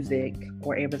Amazon Music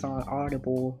or Amazon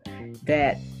Audible,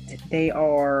 that they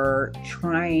are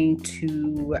trying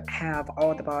to have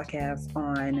all the podcasts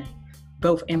on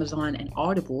both Amazon and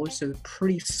Audible. So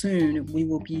pretty soon we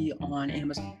will be on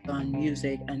Amazon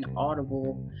Music and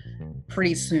Audible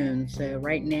pretty soon. So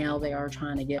right now they are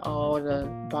trying to get all the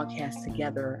podcasts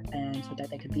together, and so that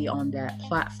they could be on that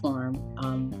platform.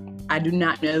 I do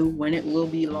not know when it will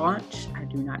be launched. I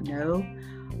do not know.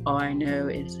 All I know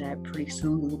is that pretty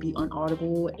soon we'll be on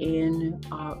Audible and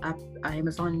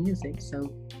Amazon Music.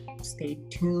 So stay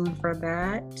tuned for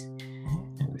that.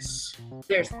 Yes.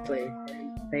 Seriously,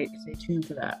 stay tuned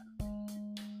for that.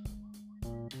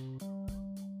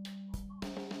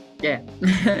 Yeah.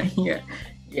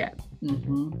 Yeah.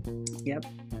 Mm-hmm.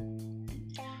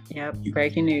 Yep.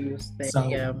 Breaking news. There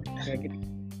you go.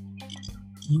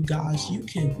 You guys, you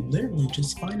can literally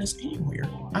just find us anywhere.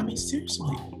 I mean,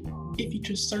 seriously. If you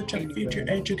just search up Future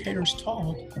Educators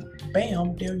Talk,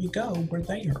 bam, there you go. We're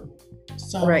there.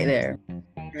 So right there.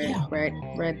 Yeah.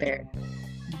 Right there.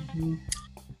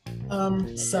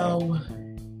 Mm-hmm. So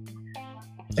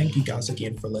thank you guys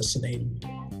again for listening,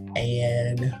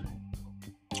 and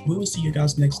we will see you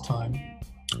guys next time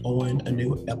on a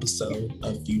new episode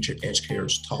of Future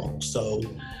Educators Talk. So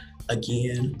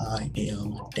again, I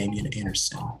am Damian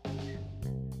Anderson.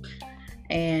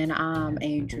 And I'm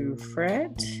Andrew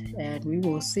Fred, and we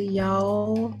will see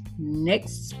y'all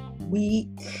next week.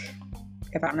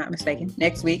 if I'm not mistaken,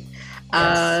 next week.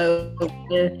 Yes.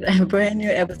 With a brand new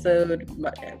episode.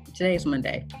 Today is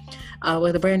Monday.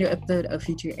 With a brand new episode of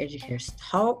Future Educators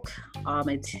Talk.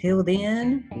 Until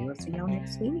then, we will see y'all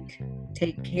next week.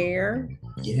 Take care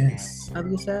Yes. of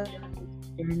yourself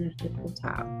during this difficult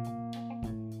time.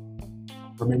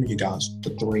 Remember, you guys, the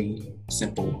 3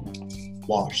 simple: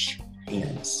 wash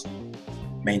hands,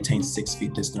 maintain 6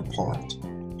 feet distance apart,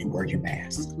 and wear your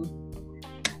mask.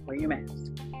 Mm-hmm. Wear your mask.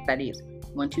 That is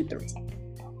 1, 2, 3.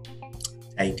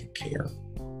 Take care.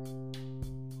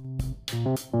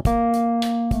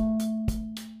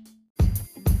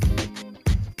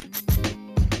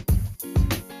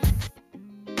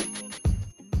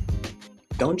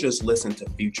 Don't just listen to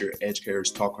Future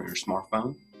Educators Talk on your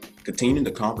smartphone. Continue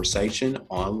the conversation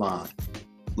online.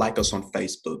 Like us on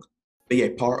Facebook. Be a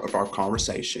part of our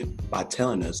conversation by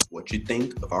telling us what you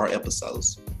think of our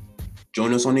episodes.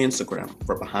 Join us on Instagram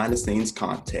for behind-the-scenes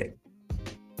content.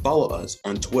 Follow us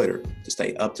on Twitter to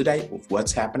stay up to date with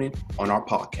what's happening on our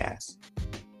podcast.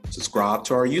 Subscribe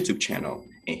to our YouTube channel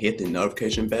and hit the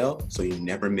notification bell so you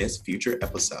never miss future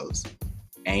episodes.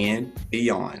 And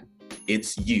beyond,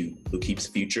 it's you who keeps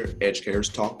Future Educators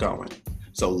Talk going.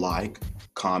 So like,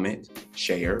 comment,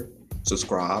 share,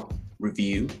 subscribe,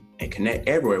 review, and connect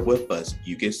everywhere with us.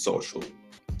 You get social.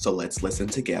 So let's listen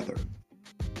together.